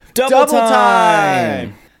Double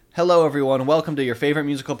Time! Hello, everyone. Welcome to your favorite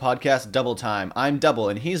musical podcast, Double Time. I'm Double,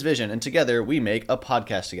 and he's Vision, and together we make a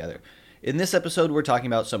podcast together. In this episode, we're talking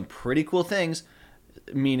about some pretty cool things,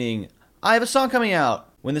 meaning I have a song coming out.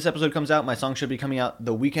 When this episode comes out, my song should be coming out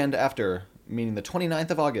the weekend after, meaning the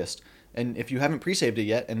 29th of August. And if you haven't pre-saved it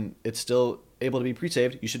yet, and it's still able to be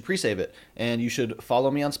pre-saved, you should pre-save it. And you should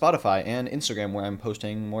follow me on Spotify and Instagram, where I'm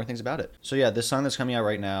posting more things about it. So yeah, this song that's coming out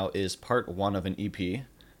right now is part one of an EP.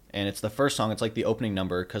 And it's the first song. It's like the opening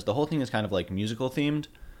number, because the whole thing is kind of like musical themed.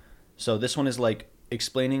 So this one is like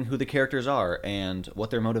explaining who the characters are and what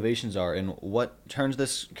their motivations are and what turns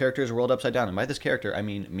this character's world upside down. And by this character, I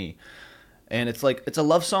mean me. And it's like, it's a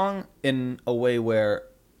love song in a way where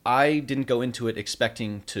I didn't go into it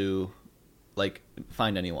expecting to like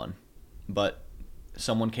find anyone, but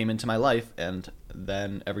someone came into my life and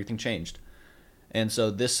then everything changed. And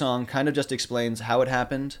so this song kind of just explains how it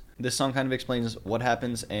happened. This song kind of explains what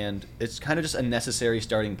happens, and it's kind of just a necessary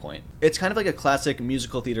starting point. It's kind of like a classic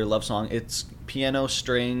musical theater love song. It's piano,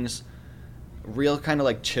 strings, real kind of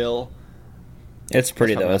like chill. It's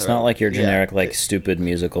pretty though. It's not like your generic stupid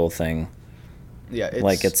musical thing. Yeah,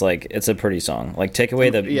 it's a pretty song. Like take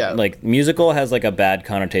away like musical has like a bad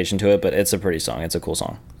connotation to it, but it's a pretty song. It's a cool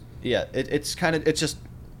song. Yeah, it's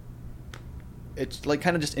like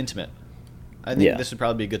kind of just intimate. I think this would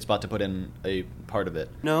probably be a good spot to put in a part of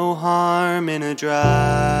it. No harm in a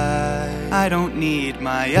drive. I don't need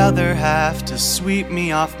my other half to sweep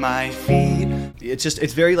me off my feet.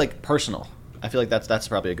 It's very like personal. I feel like that's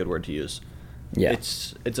probably a good word to use. Yeah.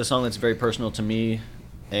 It's a song that's very personal to me,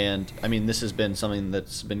 and I mean this has been something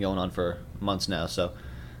that's been going on for months now, so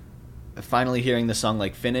finally hearing the song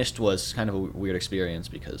like finished was kind of a weird experience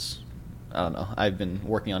because I don't know, I've been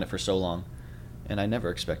working on it for so long. And I never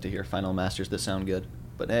expect to hear final masters that sound good.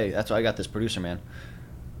 But hey, that's why I got this producer, man.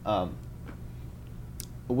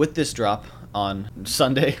 With this drop on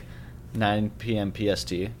Sunday, 9 p.m.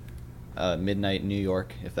 PST, midnight New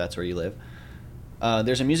York, if that's where you live,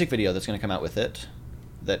 there's a music video that's going to come out with it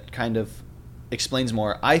that kind of explains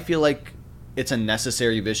more. I feel like it's a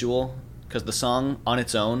necessary visual because the song on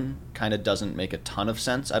its own kind of doesn't make a ton of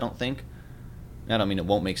sense, I don't think. I don't mean it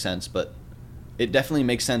won't make sense, but it definitely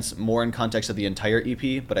makes sense more in context of the entire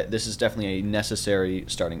EP, but this is definitely a necessary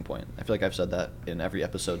starting point. I feel like I've said that in every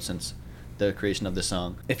episode since the creation of this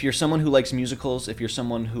song. If you're someone who likes musicals, if you're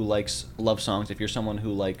someone who likes love songs, if you're someone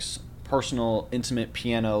who likes personal, intimate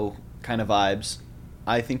piano kind of vibes,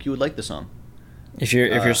 I think you would like the song. If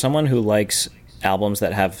you're someone who likes albums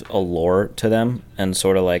that have a lore to them and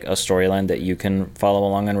sort of like a storyline that you can follow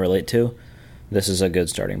along and relate to, this is a good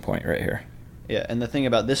starting point right here. Yeah, and the thing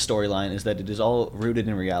about this storyline is that it is all rooted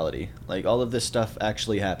in reality. Like, all of this stuff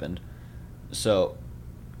actually happened. So,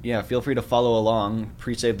 yeah, feel free to follow along,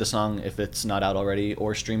 pre-save the song if it's not out already,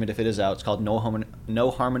 or stream it if it is out. It's called No Harm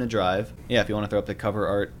in a Drive. Yeah, if you want to throw up the cover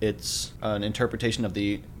art, it's an interpretation of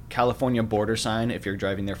the California border sign if you're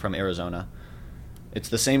driving there from Arizona. It's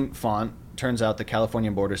the same font. Turns out the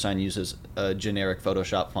California border sign uses a generic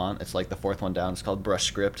Photoshop font. It's like the fourth one down. It's called Brush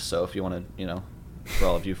Script, so if you want to, for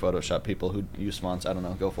all of you Photoshop people who use fonts, I don't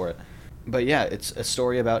know, go for it. But yeah, it's a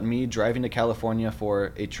story about me driving to California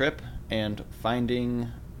for a trip and finding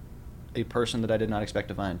a person that I did not expect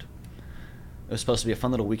to find. It was supposed to be a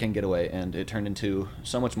fun little weekend getaway, and it turned into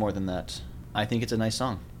so much more than that. I think it's a nice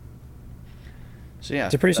song. So yeah.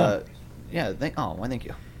 It's a pretty song. Thank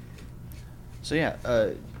you. So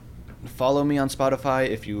yeah, follow me on Spotify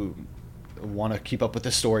if you want to keep up with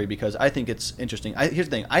the story, because I think it's interesting. Here's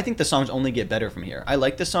the thing. I think the songs only get better from here. I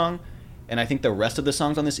like this song, and I think the rest of the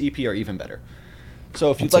songs on this EP are even better. So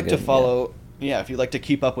if you'd like to follow, if you'd like to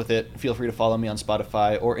keep up with it, feel free to follow me on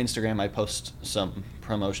Spotify or Instagram. I post some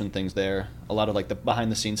promotion things there, a lot of like the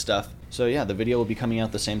behind the scenes stuff. So yeah, the video will be coming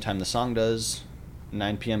out the same time the song does,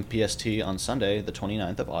 9 p.m. PST on Sunday, the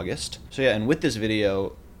 29th of August. So yeah, and with this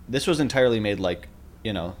video, this was entirely made like,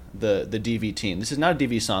 the DV team. This is not a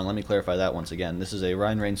DV song, let me clarify that once again. This is a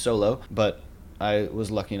Ryan Rain solo, but I was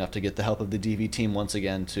lucky enough to get the help of the DV team once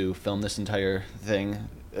again to film this entire thing.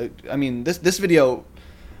 I mean, this video,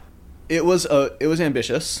 it was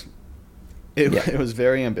ambitious. It was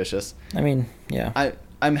very ambitious. I mean, yeah.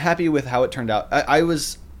 I'm happy with how it turned out.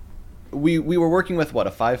 We were working with a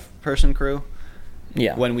 5-person crew?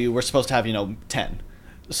 Yeah. When we were supposed to have, 10.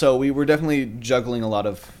 So we were definitely juggling a lot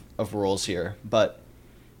of roles here, but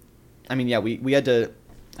I mean, yeah, we had to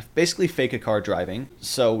basically fake a car driving.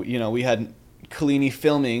 So, we had Kalini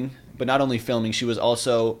filming, but not only filming, she was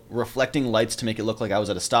also reflecting lights to make it look like I was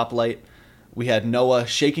at a stoplight. We had Noah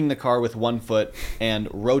shaking the car with one foot and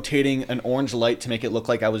rotating an orange light to make it look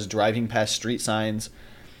like I was driving past street signs.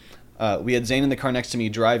 We had Zane in the car next to me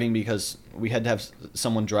driving because we had to have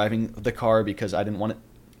someone driving the car because I didn't want it.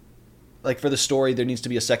 Like, for the story, there needs to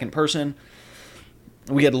be a second person.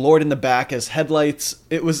 We had Lord in the back as headlights.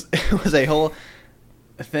 It was a whole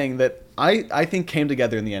thing that I think came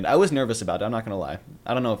together in the end. I was nervous about it. I'm not gonna lie.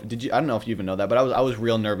 I don't know if you even know that, but I was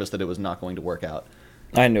real nervous that it was not going to work out.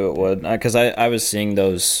 I knew it would, because I was seeing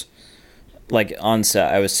those, like, on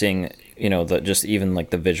set. I was seeing, just even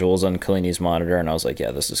like the visuals on Kalini's monitor, and I was like,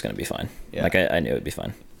 yeah, this is gonna be fine. Yeah. Like, I knew it'd be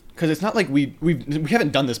fine. Because it's not like we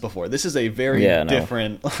haven't done this before. This is a very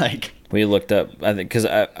different, like... We looked up, I think, because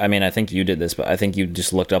I think you did this, but I think you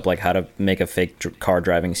just looked up, like, how to make a fake car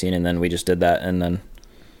driving scene, and then we just did that, and then...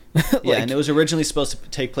 Yeah, and it was originally supposed to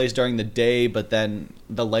take place during the day, but then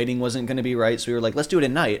the lighting wasn't going to be right, so we were like, let's do it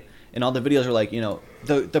at night. And all the videos were like,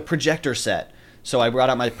 the projector set. So I brought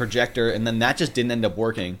out my projector, and then that just didn't end up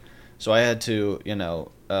working. So I had to,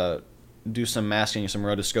 do some masking, some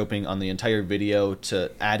rotoscoping on the entire video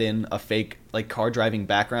to add in a fake, like, car driving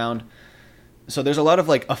background. So there's a lot of,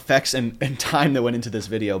 like, effects and time that went into this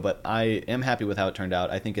video, but I am happy with how it turned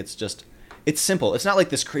out. I think it's simple. It's not like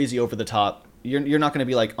this crazy over the top. You're not going to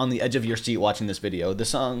be, like, on the edge of your seat watching this video. The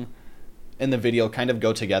song and the video kind of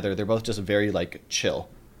go together. They're both just very, like, chill.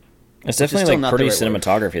 It's definitely, like, pretty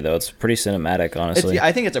cinematography, though. It's pretty cinematic, honestly.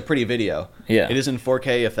 I think it's a pretty video. Yeah. It is in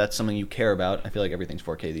 4K if that's something you care about. I feel like everything's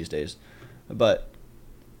 4K these days. But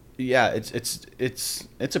yeah,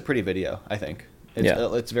 it's a pretty video, I think.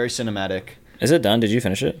 It's very cinematic. Is it done? Did you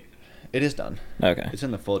finish it? It is done. Okay. It's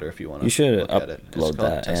in the folder if you want to. You should look at it. upload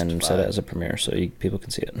that and set it as a premiere so people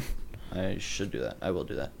can see it. I should do that. I will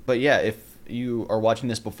do that. But yeah, if you are watching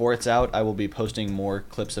this before it's out, I will be posting more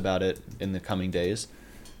clips about it in the coming days.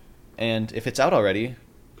 And if it's out already,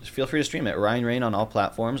 just feel free to stream it. Ryan Rain on all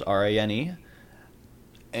platforms, RANE.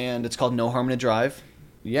 And it's called No Harm to Drive.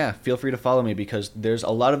 Yeah, feel free to follow me because there's a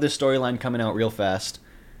lot of this storyline coming out real fast.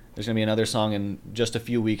 There's going to be another song in just a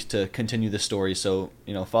few weeks to continue the story. So,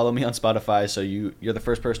 follow me on Spotify so you're the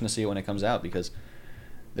first person to see it when it comes out because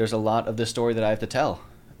there's a lot of this story that I have to tell.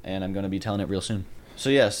 And I'm going to be telling it real soon. So,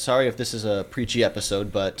 yeah, sorry if this is a preachy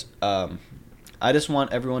episode, but I just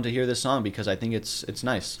want everyone to hear this song because I think it's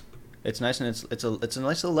nice. It's nice and it's a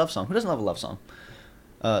nice little love song. Who doesn't love a love song?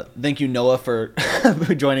 Thank you, Noah, for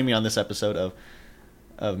joining me on this episode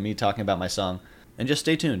of me talking about my song. And just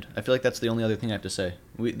stay tuned. I feel like that's the only other thing I have to say.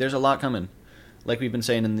 There's a lot coming. Like we've been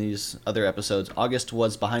saying in these other episodes, August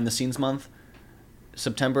was behind the scenes month.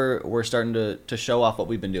 September, we're starting to show off what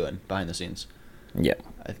we've been doing behind the scenes. Yeah.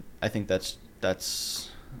 I think that's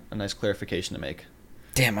a nice clarification to make.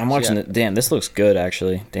 Damn, I'm watching it. Damn, this looks good,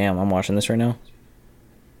 actually. Damn, I'm watching this right now.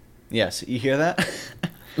 Yes, you hear that?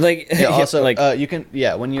 Like, yeah, also, like, you can,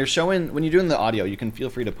 when you're doing the audio, you can feel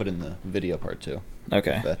free to put in the video part too.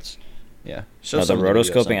 Okay. That's, yeah. The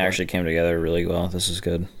rotoscoping actually came together really well. This is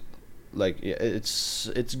good. Like, yeah, it's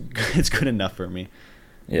good enough for me.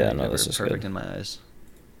 Yeah, like, no, this is perfect good. in my eyes.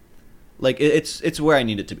 Like, it's where I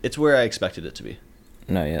need it to be. It's where I expected it to be.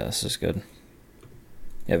 No, yeah, this is good.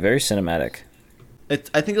 Yeah, very cinematic. I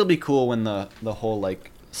think it'll be cool when the whole,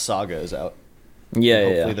 like, saga is out. Yeah,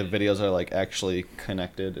 Hopefully the videos are, like, actually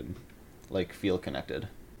connected and, like, feel connected.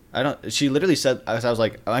 She literally said, I was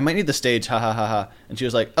like, I might need the stage, ha ha ha ha. And she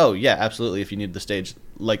was like, oh, yeah, absolutely, if you need the stage.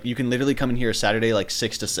 Like, you can literally come in here Saturday, like,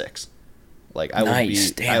 6 to 6. Like,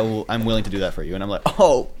 I'm willing to do that for you. And I'm like,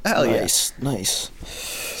 oh, hell nice, yeah. Nice.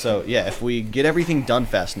 So, yeah, if we get everything done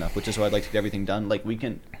fast enough, which is why I'd like to get everything done, like, we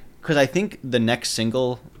can... Because I think the next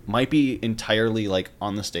single might be entirely, like,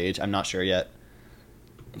 on the stage. I'm not sure yet.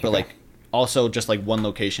 But, Okay. like... Also, just, like, one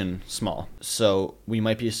location small. So, we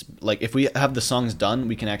might be, like, if we have the songs done,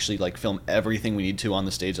 we can actually, like, film everything we need to on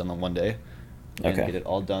the stage on the one day. And Okay. get it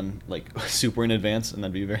all done, like, super in advance, and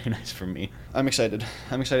that'd be very nice for me. I'm excited.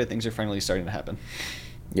 Things are finally starting to happen.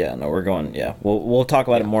 Yeah, no, we're going, yeah. We'll talk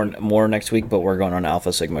about it more next week, but we're going on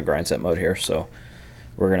Alpha Sigma grind set mode here, so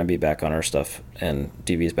we're going to be back on our stuff, and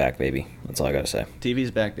DV's back, baby. That's all I got to say.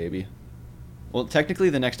 TV's back, baby. Well, technically,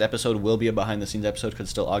 the next episode will be a behind-the-scenes episode because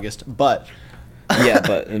it's still August, but... Yeah,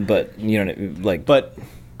 but you know, like... But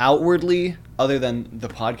outwardly, other than the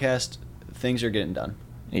podcast, things are getting done.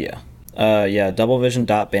 Yeah. Yeah,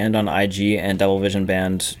 doublevision.band on IG and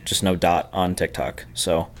doublevisionband, just no dot, on TikTok.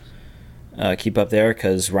 So keep up there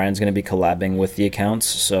because Ryan's going to be collabing with the accounts,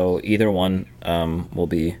 so either one will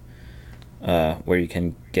be where you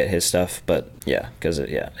can get his stuff. But yeah, because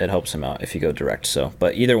it helps him out if you go direct. So,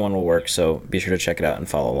 but either one will work, so be sure to check it out and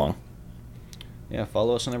follow along. Yeah,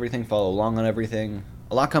 follow us on everything, follow along on everything.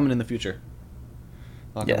 A lot coming in the future.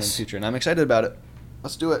 And I'm excited about it.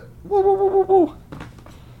 Let's do it. Woo, woo, woo, woo, woo.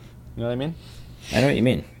 You know what I mean? I know what you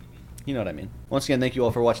mean. You know what I mean. Once again, thank you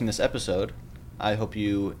all for watching this episode. I hope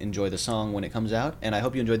you enjoy the song when it comes out, and I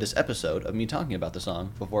hope you enjoyed this episode of me talking about the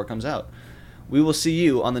song before it comes out. We will see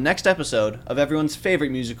you on the next episode of everyone's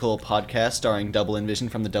favorite musical podcast starring Double Envision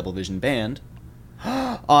from the Double Vision Band.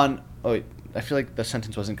 Oh wait, I feel like the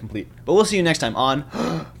sentence wasn't complete. But we'll see you next time on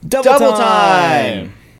Double Time!